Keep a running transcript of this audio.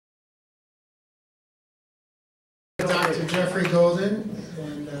Dr. Jeffrey Golden,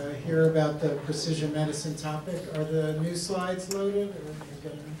 and hear about the precision medicine topic. Are the new slides loaded?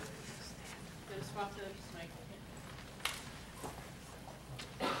 Or swap the mic.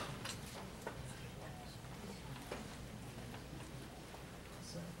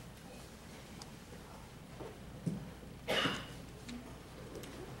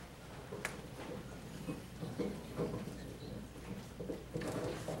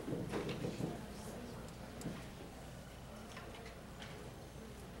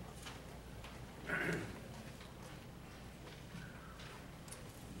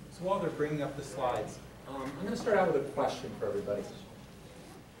 So while they're bringing up the slides, I'm going to start out with a question for everybody.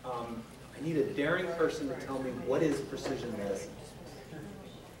 I need a daring person to tell me what is precision medicine.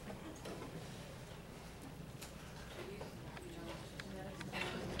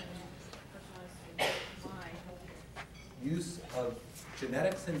 Use of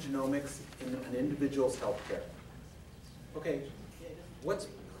genetics and genomics in an individual's healthcare. Okay, what's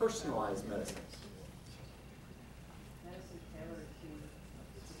personalized medicine?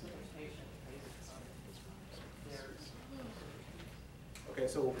 Okay,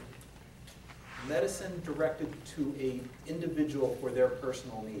 so medicine directed to an individual for their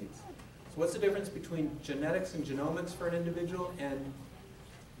personal needs. So what's the difference between genetics and genomics for an individual and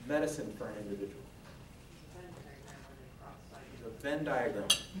medicine for an individual? A Venn diagram.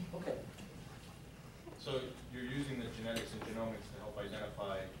 Okay. So you're using the genetics and genomics to help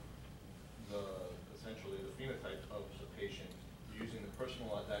identify essentially the phenotype of the patient. You're using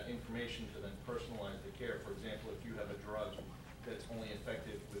that information to then personalize the care. For example, if you have a drug that's only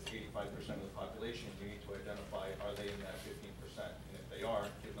effective with 85% of the population, you need to identify, are they in that 15%? And if they are,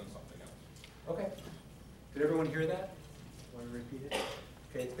 give them something else. Okay. Did everyone hear that? Want to repeat it?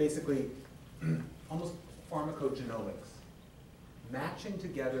 Okay, it's basically almost pharmacogenomics. Matching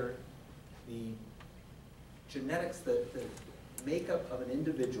together the genetics, the makeup of an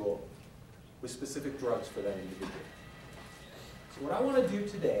individual with specific drugs for that individual. So what I want to do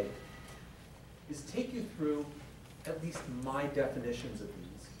today is take you through at least my definitions of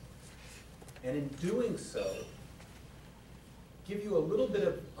these, and in doing so, give you a little bit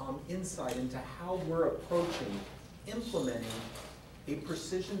of insight into how we're approaching implementing a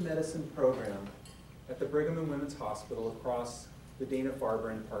precision medicine program at the Brigham and Women's Hospital across the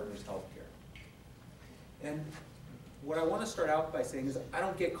Dana-Farber and Partners Healthcare. And what I want to start out by saying is I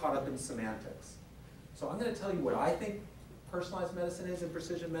don't get caught up in semantics. So I'm going to tell you what I think personalized medicine is and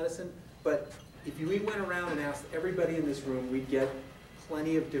precision medicine, but if we went around and asked everybody in this room, we'd get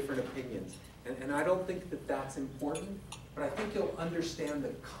plenty of different opinions. And I don't think that that's important, but I think you'll understand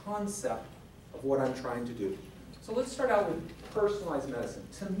the concept of what I'm trying to do. So let's start out with personalized medicine.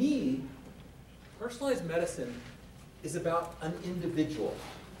 To me, personalized medicine is about an individual.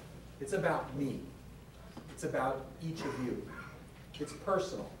 It's about me. It's about each of you. It's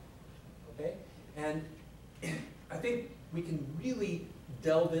personal, okay? And I think we can really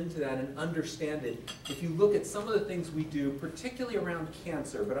delve into that and understand it if you look at some of the things we do, particularly around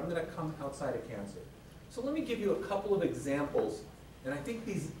cancer, but I'm going to come outside of cancer. So let me give you a couple of examples, and I think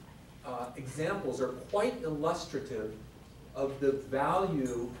these examples are quite illustrative of the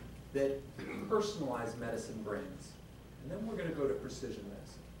value that personalized medicine brings. And then we're going to go to precision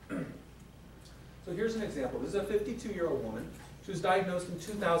medicine. So here's an example. This is a 52-year-old woman. She was diagnosed in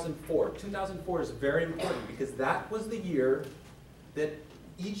 2004. 2004 is very important because that was the year that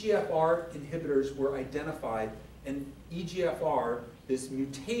EGFR inhibitors were identified, and EGFR, this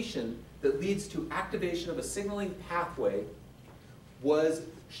mutation that leads to activation of a signaling pathway, was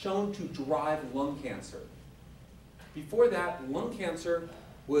shown to drive lung cancer. Before that, lung cancer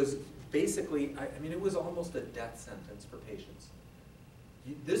was basically, I mean, it was almost a death sentence for patients.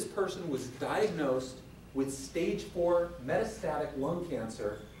 This person was diagnosed with stage 4 metastatic lung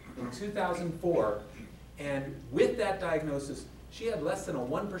cancer in 2004, and with that diagnosis, she had less than a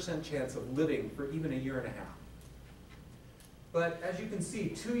 1% chance of living for even a year and a half. But as you can see,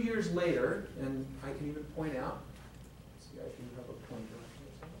 2 years later, and I can even point out, see, I do have a pointer.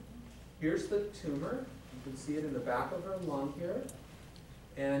 Here's the tumor. You can see it in the back of her lung here,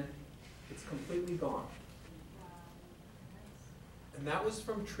 and it's completely gone. And that was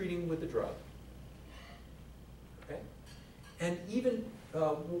from treating with the drug. Okay? And even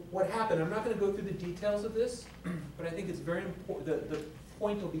what happened, I'm not going to go through the details of this, but I think it's very important, the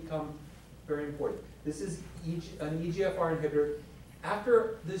point will become very important. This is an EGFR inhibitor.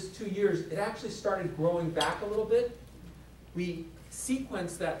 After this 2 years, it actually started growing back a little bit. We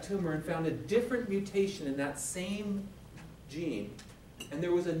sequenced that tumor and found a different mutation in that same gene, and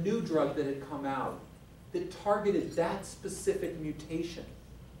there was a new drug that had come out that targeted that specific mutation.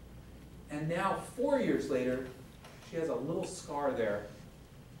 And now, 4 years later, she has a little scar there.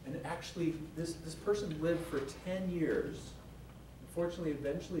 And actually, this person lived for 10 years. Unfortunately,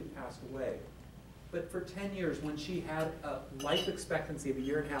 eventually passed away. But for 10 years, when she had a life expectancy of 1.5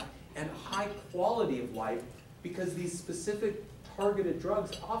 years and high quality of life, because these specific targeted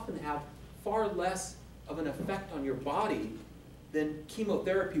drugs often have far less of an effect on your body than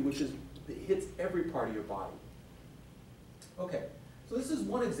chemotherapy, which hits every part of your body. Okay, so this is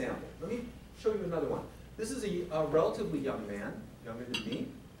one example. Let me show you another one. This is a relatively young man, younger than me,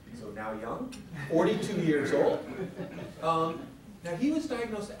 so now young, 42 years old. Now he was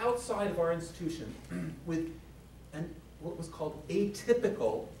diagnosed outside of our institution with what was called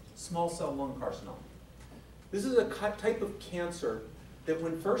atypical small cell lung carcinoma. This is a type of cancer that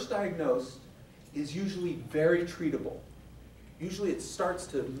when first diagnosed is usually very treatable. Usually it starts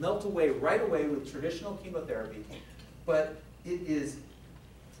to melt away right away with traditional chemotherapy, but it is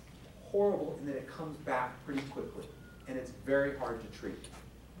horrible in that it comes back pretty quickly, and it's very hard to treat.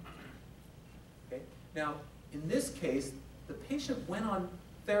 Okay? Now, in this case, the patient went on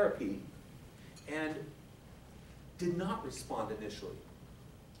therapy and did not respond initially.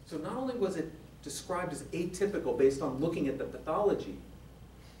 So not only was it described as atypical based on looking at the pathology,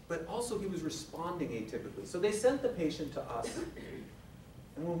 but also he was responding atypically. So they sent the patient to us,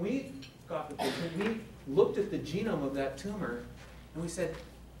 and when we got the patient, we looked at the genome of that tumor, and we said,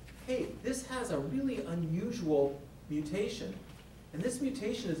 hey, this has a really unusual mutation, and this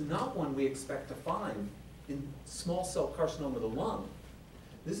mutation is not one we expect to find in small cell carcinoma of the lung.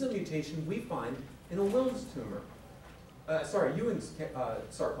 This is a mutation we find in a Wilms tumor. Ewing's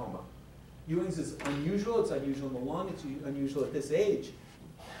sarcoma. Ewing's is unusual, it's unusual in the lung, it's unusual at this age.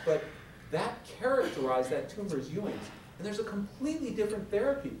 But that characterized that tumor as Ewing's. And there's a completely different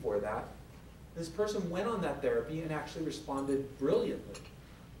therapy for that. This person went on that therapy and actually responded brilliantly.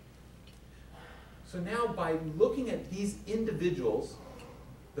 So now by looking at these individuals,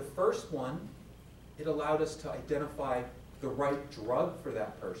 the first one, it allowed us to identify the right drug for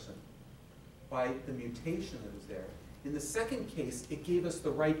that person by the mutation that was there. In the second case, it gave us the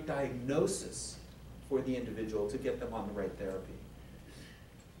right diagnosis for the individual to get them on the right therapy.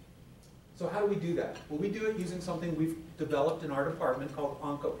 So how do we do that? Well, we do it using something we've developed in our department called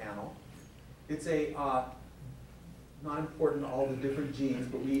OncoPanel. It's not important all the different genes,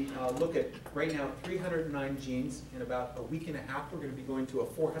 but we look at, right now, 309 genes. In about a week and a half, we're going to be going to a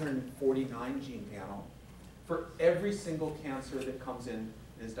 449 gene panel for every single cancer that comes in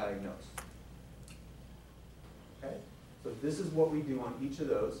and is diagnosed. Okay? So this is what we do on each of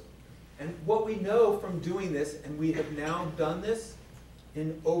those. And what we know from doing this, and we have now done this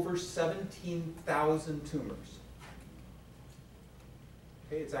in over 17,000 tumors.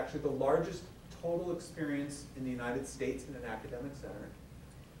 Okay, it's actually the largest total experience in the United States in an academic center.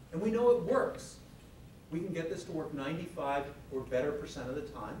 And we know it works. We can get this to work 95% or better of the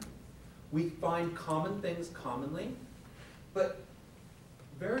time. We find common things commonly, but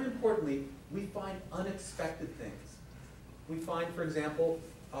very importantly, we find unexpected things. We find, for example,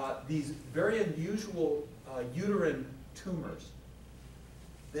 these very unusual uterine tumors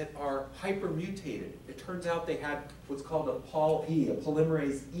that are hypermutated. It turns out they had what's called a POL-E, a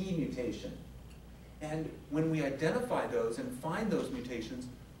polymerase E mutation. And when we identify those and find those mutations,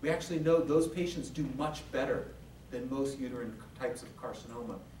 we actually know those patients do much better than most uterine types of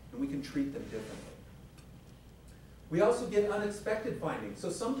carcinoma, and we can treat them differently. We also get unexpected findings. So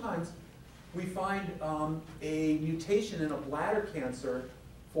sometimes we find a mutation in a bladder cancer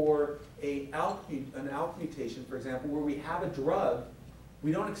for an ALK mutation, for example, where we have a drug.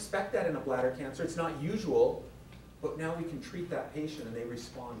 We don't expect that in a bladder cancer. It's not usual, but now we can treat that patient and they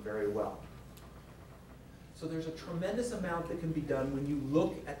respond very well. So there's a tremendous amount that can be done when you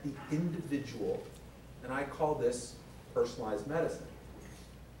look at the individual, and I call this personalized medicine.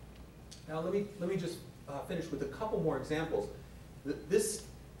 Now let me just finish with a couple more examples. This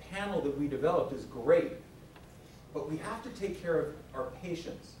panel that we developed is great, but we have to take care of our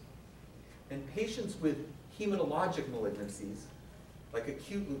patients. And patients with hematologic malignancies, like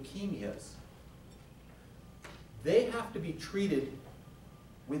acute leukemias, they have to be treated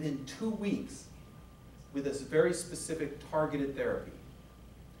within 2 weeks with this very specific targeted therapy.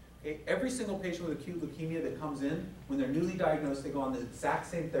 Okay? Every single patient with acute leukemia that comes in, when they're newly diagnosed, they go on the exact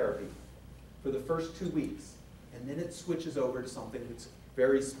same therapy for the first 2 weeks, and then it switches over to something that's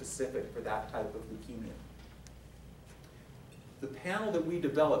very specific for that type of leukemia. The panel that we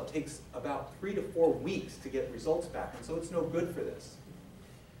developed takes about 3 to 4 weeks to get results back, and so it's no good for this.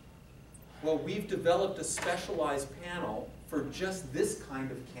 Well, we've developed a specialized panel for just this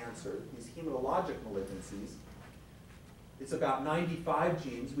kind of cancer, these hematologic malignancies. It's about 95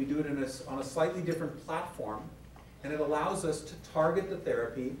 genes. We do it on a slightly different platform, and it allows us to target the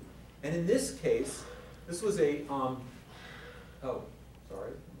therapy. And in this case, this was a,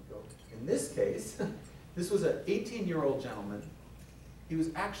 in this case, this was an 18-year-old gentleman. He was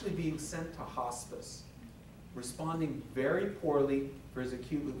actually being sent to hospice, responding very poorly for his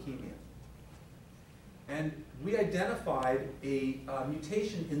acute leukemia. And we identified a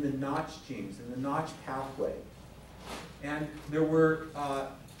mutation in the Notch genes, in the Notch pathway. And there were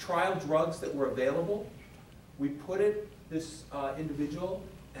trial drugs that were available. We put this individual,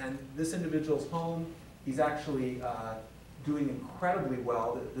 and this individual's home. He's actually doing incredibly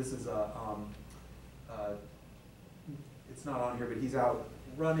well. This is it's not on here, but he's out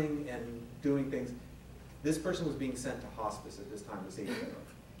running and doing things. This person was being sent to hospice at this time, this 18-year-old.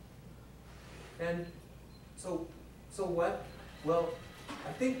 And so what? Well,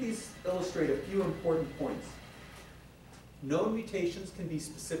 I think these illustrate a few important points. Known mutations can be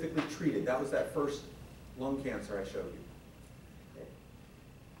specifically treated. That was that first lung cancer I showed you. Okay.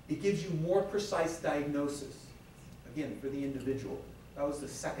 It gives you more precise diagnosis, again, for the individual. That was the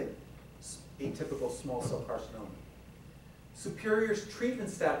second atypical small cell carcinoma. Superior treatment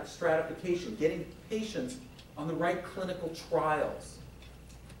stratification, getting patients on the right clinical trials.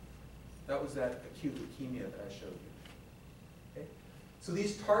 That was that acute leukemia that I showed you. Okay. So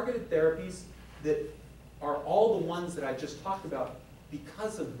these targeted therapies that are all the ones that I just talked about,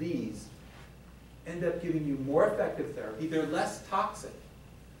 because of these, end up giving you more effective therapy. They're less toxic.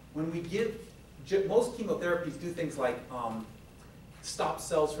 When we give, most chemotherapies do things like stop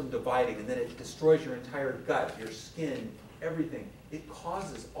cells from dividing, and then it destroys your entire gut, your skin, everything. It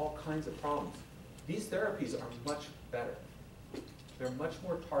causes all kinds of problems. These therapies are much better. They're much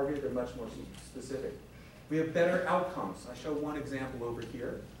more targeted, they're much more specific. We have better outcomes. I show one example over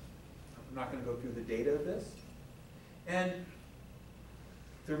here. I'm not going to go through the data of this. And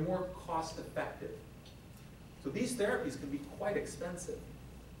they're more cost effective. So these therapies can be quite expensive.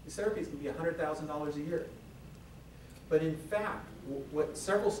 These therapies can be $100,000 a year. But in fact, what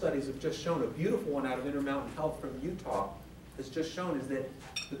several studies have just shown, a beautiful one out of Intermountain Health from Utah, has just shown is that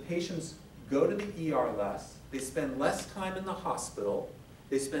the patients go to the ER less, they spend less time in the hospital,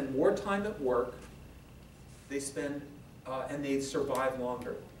 they spend more time at work, and they survive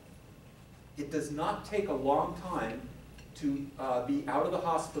longer. It does not take a long time to be out of the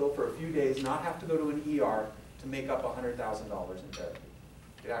hospital for a few days, not have to go to an ER to make up $100,000 in therapy.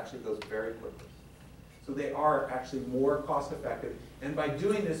 It actually goes very quickly. So they are actually more cost effective. And by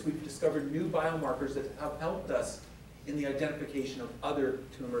doing this, we've discovered new biomarkers that have helped us in the identification of other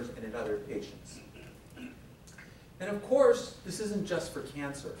tumors and in other patients. And of course, this isn't just for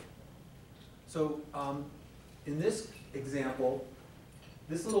cancer. So in this example,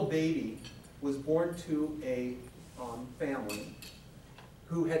 this little baby was born to a family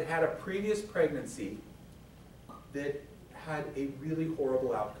who had had a previous pregnancy that had a really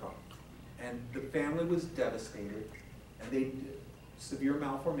horrible outcome. And the family was devastated, and they severe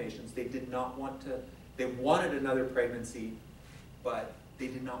malformations. They did not want to, they wanted another pregnancy, but they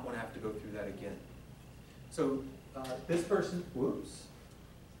did not want to have to go through that again. So this person,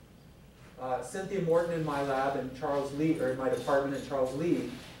 Cynthia Morton in my lab and Charles Lee, or in my department and Charles Lee,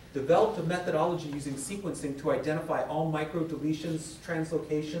 developed a methodology using sequencing to identify all microdeletions,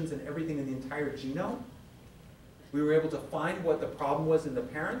 translocations, and everything in the entire genome. We were able to find what the problem was in the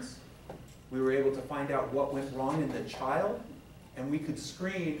parents. We were able to find out what went wrong in the child, and we could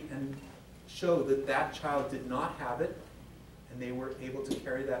screen and show that that child did not have it, and they were able to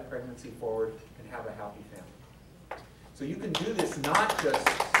carry that pregnancy forward and have a happy family. So you can do this not just,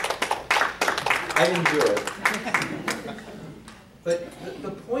 I didn't do it. But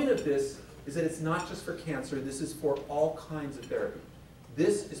the point of this is that it's not just for cancer, this is for all kinds of therapy.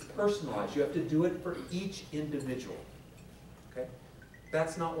 This is personalized. You have to do it for each individual. Okay?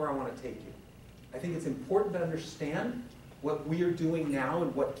 That's not where I want to take you. I think it's important to understand what we are doing now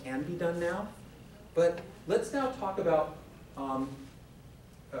and what can be done now. But let's now talk about, oh,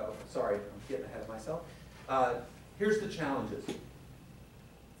 sorry, I'm getting ahead of myself. Here's the challenges.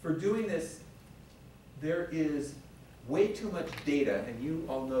 For doing this, there is way too much data, and you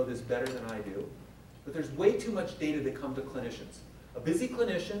all know this better than I do, but there's way too much data that come to clinicians. A busy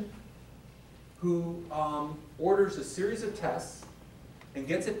clinician who orders a series of tests and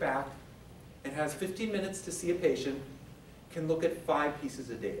gets it back and has 15 minutes to see a patient can look at 5 pieces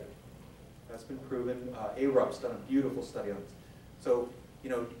of data. That's been proven. ARUP's done a beautiful study on this. So, you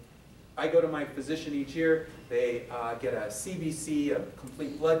know, I go to my physician each year. They get a CBC, a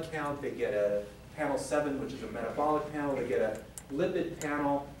complete blood count. They get a panel 7, which is a metabolic panel. They get a lipid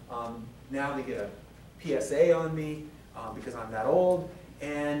panel. Now they get a PSA on me because I'm that old.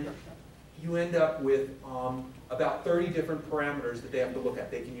 And you end up with about 30 different parameters that they have to look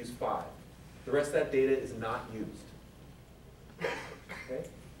at. They can use 5. The rest of that data is not used. Okay?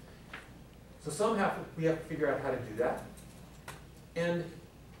 So we have to figure out how to do that. And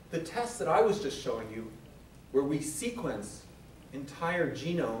the tests that I was just showing you, where we sequence entire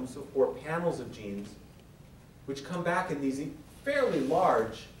genomes or panels of genes, which come back in these fairly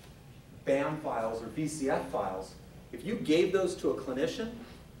large BAM files or VCF files, if you gave those to a clinician,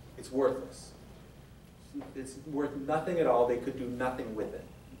 it's worthless. It's worth nothing at all. They could do nothing with it.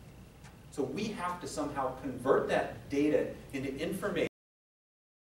 So we have to somehow convert that data into information